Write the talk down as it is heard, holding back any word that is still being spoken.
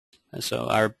So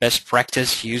our best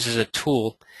practice uses a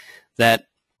tool that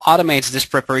automates this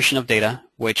preparation of data,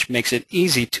 which makes it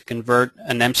easy to convert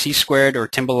an MC2 or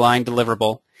Timberline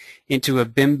deliverable into a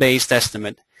BIM-based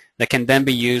estimate that can then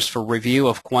be used for review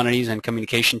of quantities and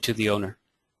communication to the owner.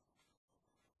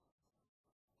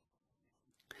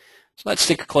 So let's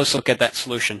take a close look at that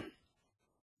solution.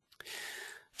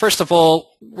 First of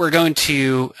all, we're going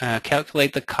to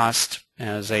calculate the cost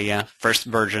as a first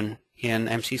version in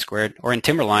MC2 or in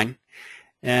Timberline,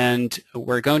 and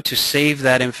we're going to save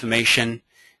that information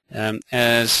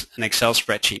as an Excel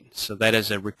spreadsheet. So that is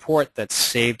a report that's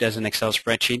saved as an Excel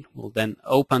spreadsheet. We'll then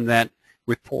open that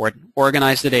report,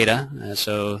 organize the data,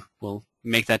 so we'll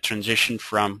make that transition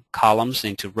from columns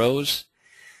into rows,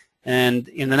 and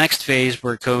in the next phase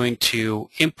we're going to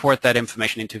import that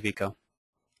information into Vico.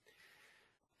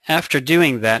 After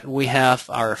doing that, we have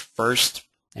our first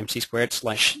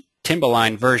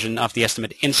MC2/Timberline version of the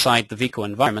estimate inside the Vico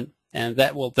environment, and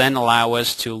that will then allow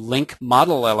us to link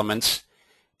model elements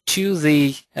to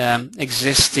the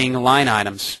existing line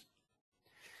items.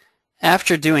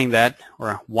 After doing that,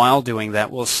 or while doing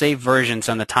that, we'll save versions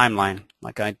on the timeline,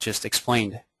 like I just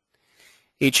explained.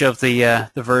 Each of the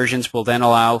versions will then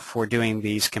allow for doing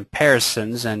these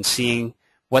comparisons and seeing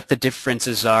what the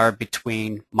differences are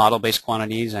between model-based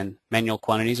quantities and manual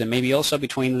quantities, and maybe also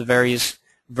between the various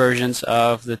versions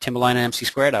of the Timberline and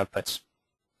MC2 outputs.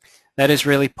 That is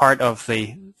really part of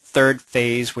the third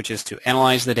phase, which is to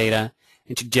analyze the data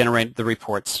and to generate the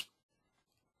reports.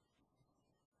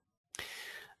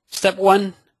 Step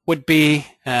one would be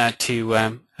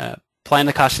to plan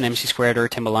the cost in MC2 or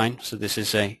Timberline. So this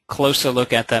is a closer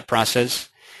look at that process.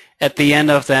 At the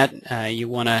end of that, you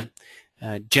want to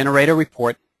generate a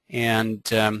report, and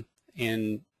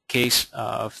in case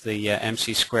of the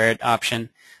MC2 option,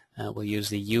 we'll use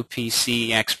the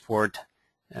UPC export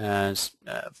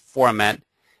format.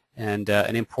 And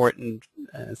an important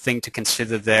thing to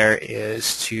consider there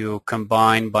is to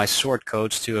combine by sort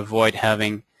codes to avoid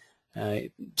having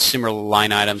similar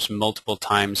line items multiple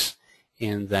times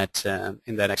in that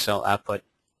Excel output.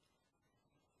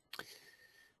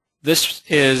 This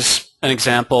is an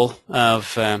example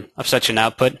of such an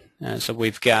output. So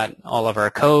we've got all of our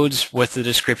codes with the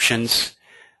descriptions.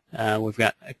 We've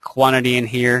got a quantity in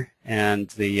here and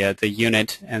the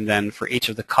unit, and then for each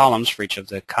of the columns, for each of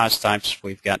the cost types,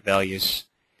 we've got values.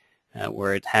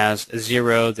 Where it has a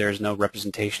 0, there's no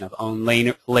representation of own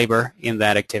labor in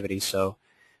that activity, so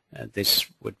this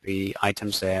would be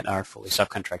items that are fully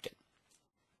subcontracted.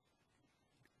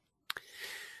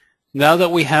 Now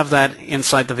that we have that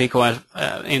inside the Vico, Excel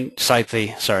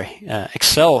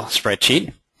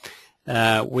spreadsheet,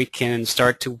 we can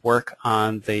start to work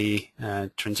on the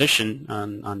transition,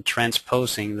 on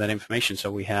transposing that information.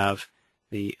 So we have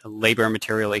the labor,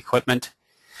 material, equipment,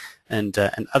 and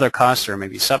other costs, or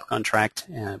maybe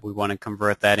subcontract. We want to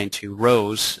convert that into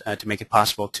rows to make it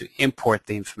possible to import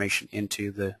the information into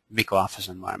the Vico Office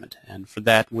environment. And for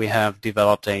that, we have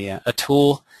developed a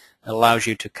tool that allows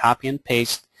you to copy and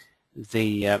paste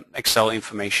the Excel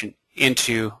information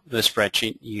into the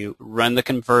spreadsheet. You run the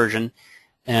conversion,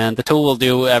 and the tool will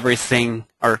do everything,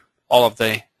 or all of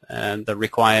the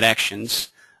required actions,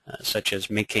 such as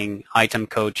making item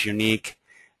codes unique,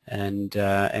 and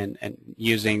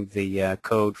using the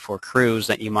code for crews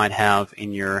that you might have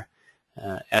in your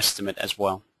estimate as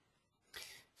well.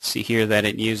 See here that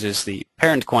it uses the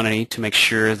parent quantity to make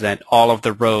sure that all of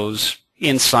the rows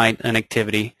inside an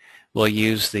activity will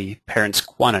use the parent's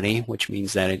quantity, which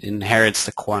means that it inherits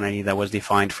the quantity that was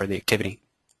defined for the activity.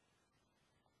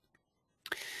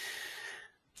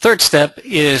 Third step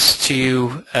is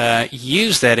to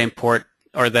use that import,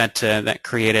 or that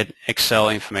created Excel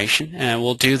information, and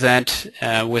we'll do that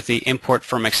with the import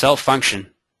from Excel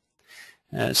function.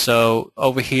 So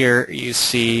over here you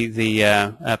see the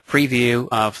preview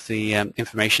of the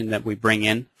information that we bring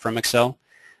in from Excel.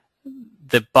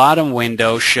 The bottom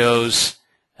window shows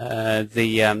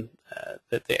the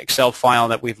Excel file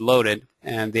that we've loaded,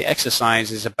 and the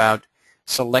exercise is about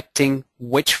selecting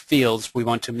which fields we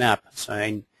want to map. So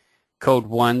in Code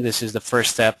 1, this is the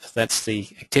first step. That's the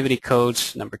activity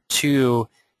codes. Number 2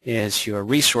 is your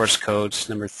resource codes.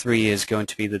 Number 3 is going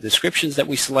to be the descriptions that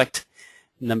we select.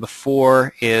 Number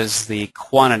 4 is the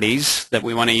quantities that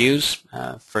we want to use,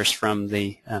 first from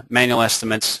the manual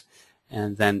estimates,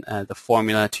 and then the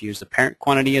formula to use the parent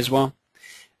quantity as well.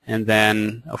 And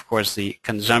then, of course, the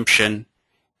consumption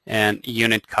and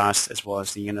unit cost, as well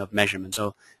as the unit of measurement.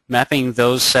 So mapping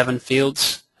those 7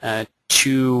 fields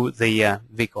to the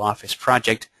Vico Office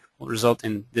project will result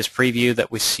in this preview that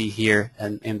we see here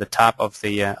and in the top of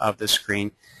the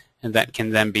screen, and that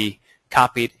can then be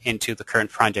copied into the current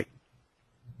project.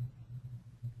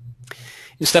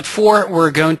 In step 4, we're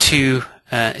going to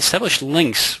establish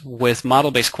links with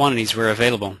model-based quantities where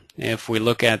available. If we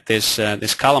look at this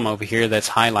this column over here that's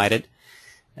highlighted,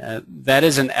 that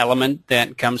is an element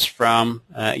that comes from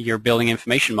your building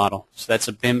information model. So that's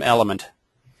a BIM element.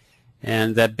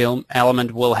 And that BIM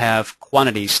element will have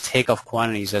quantities, takeoff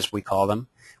quantities as we call them,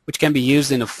 which can be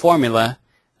used in a formula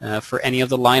for any of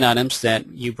the line items that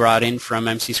you brought in from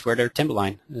MC2 or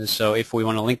Timberline. So if we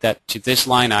want to link that to this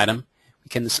line item, we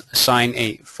can assign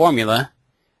a formula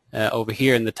over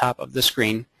here in the top of the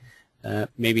screen,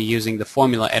 maybe using the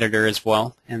formula editor as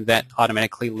well, and that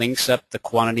automatically links up the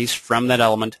quantities from that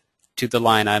element to the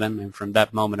line item, and from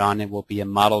that moment on it will be a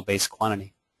model-based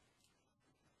quantity.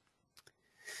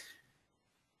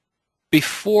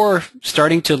 Before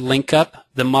starting to link up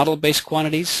the model-based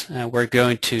quantities, we're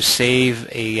going to save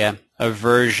a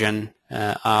version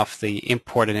of the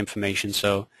imported information,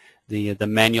 so the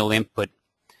manual input.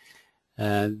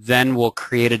 Then we'll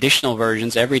create additional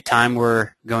versions every time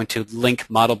we're going to link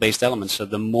model-based elements. So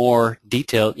the more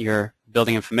detailed your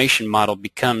building information model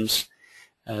becomes,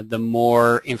 the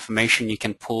more information you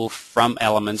can pull from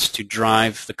elements to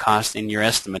drive the cost in your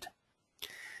estimate.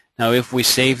 Now, if we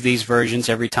save these versions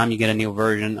every time you get a new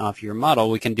version of your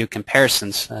model, we can do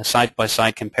comparisons,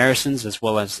 side-by-side comparisons, as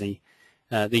well as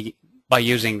by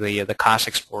using the Cost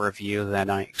Explorer view that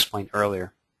I explained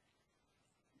earlier.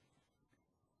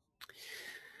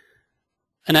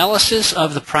 Analysis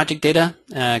of the project data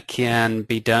can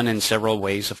be done in several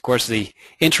ways. Of course, the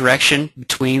interaction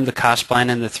between the cost plan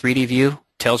and the 3D view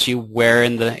tells you where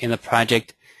in the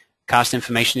project cost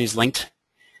information is linked.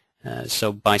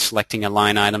 So by selecting a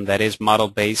line item that is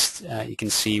model-based, you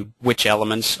can see which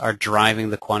elements are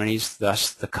driving the quantities,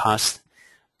 thus the cost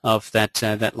of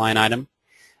that line item.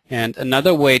 And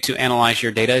another way to analyze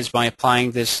your data is by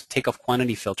applying this takeoff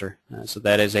quantity filter. So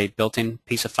that is a built-in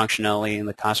piece of functionality in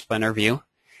the cost planner view,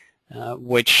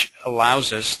 which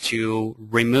allows us to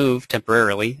remove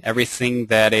temporarily everything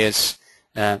that is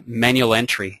manual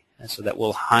entry. So that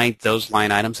will hide those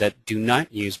line items that do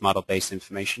not use model-based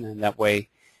information, and that way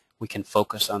we can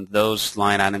focus on those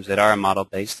line items that are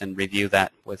model-based and review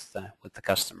that with the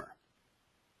customer.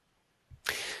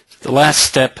 So the last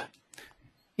step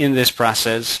in this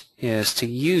process is to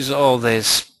use all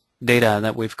this data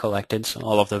that we've collected, so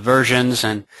all of the versions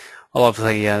and all of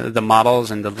the models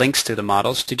and the links to the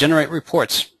models, to generate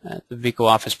reports. The Vico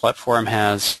Office platform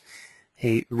has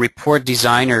a report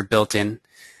designer built in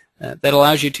that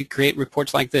allows you to create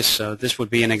reports like this. So this would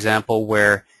be an example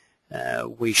where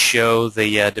we show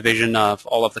the division of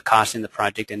all of the costs in the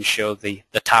project and show the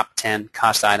top 10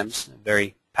 cost items, a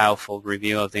very powerful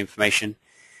review of the information.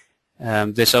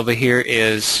 This over here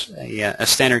is a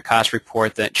standard cost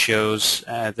report that shows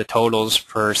the totals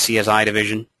per CSI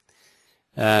division.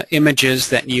 Images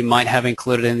that you might have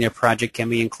included in your project can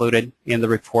be included in the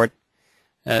report.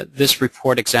 This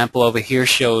report example over here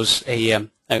shows a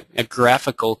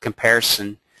graphical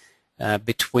comparison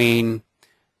between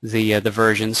the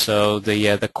versions, so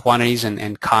the quantities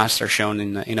and costs are shown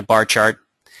in a bar chart.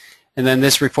 And then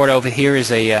this report over here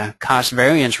is a cost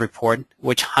variance report,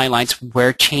 which highlights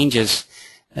where changes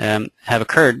have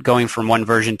occurred going from one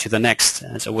version to the next.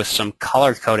 And so with some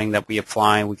color coding that we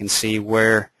apply, we can see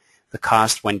where the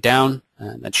cost went down.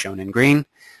 That's shown in green,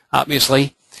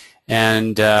 obviously.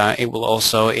 And it will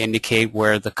also indicate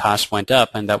where the cost went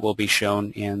up, and that will be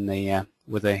shown in the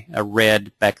with a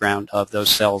red background of those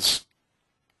cells.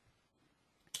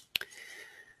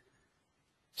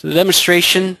 So the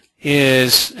demonstration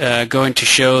is going to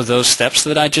show those steps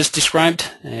that I just described.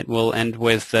 It will end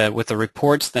with the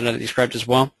reports that I described as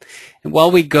well. And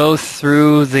while we go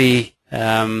through the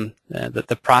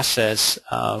process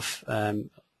of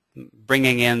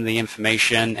bringing in the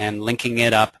information and linking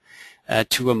it up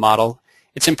to a model,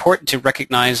 it's important to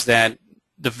recognize that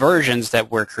the versions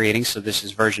that we're creating, so this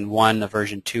is version 1, a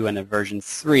version 2, and a version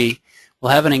 3, will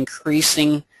have an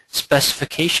increasing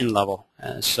specification level.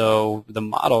 So the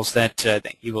models that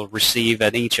you will receive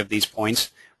at each of these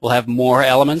points will have more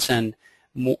elements and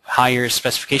higher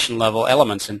specification level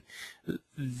elements, and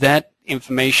that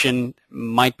information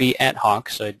might be ad hoc,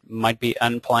 so it might be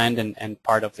unplanned and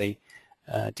part of the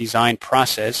design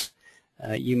process.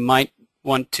 You might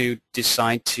want to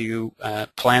decide to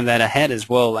plan that ahead as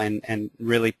well, and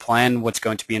really plan what's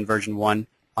going to be in version 1,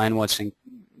 plan what's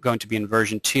going to be in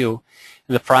version 2.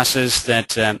 And the process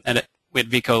that at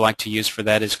Vico like to use for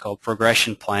that is called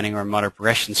progression planning or model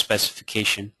progression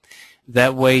specification.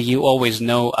 That way you always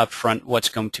know upfront what's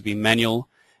going to be manual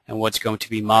and what's going to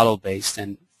be model-based,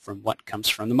 and from what comes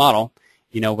from the model,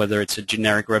 you know whether it's a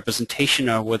generic representation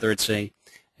or whether it's a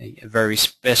very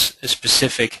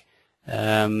specific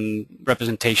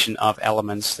representation of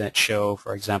elements that show,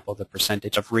 for example, the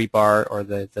percentage of rebar or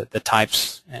the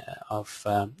types of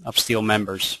steel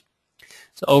members.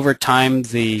 So over time,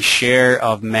 the share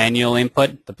of manual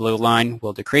input, the blue line,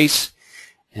 will decrease,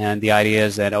 and the idea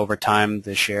is that over time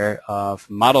the share of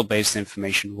model-based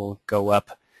information will go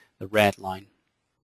up, the red line.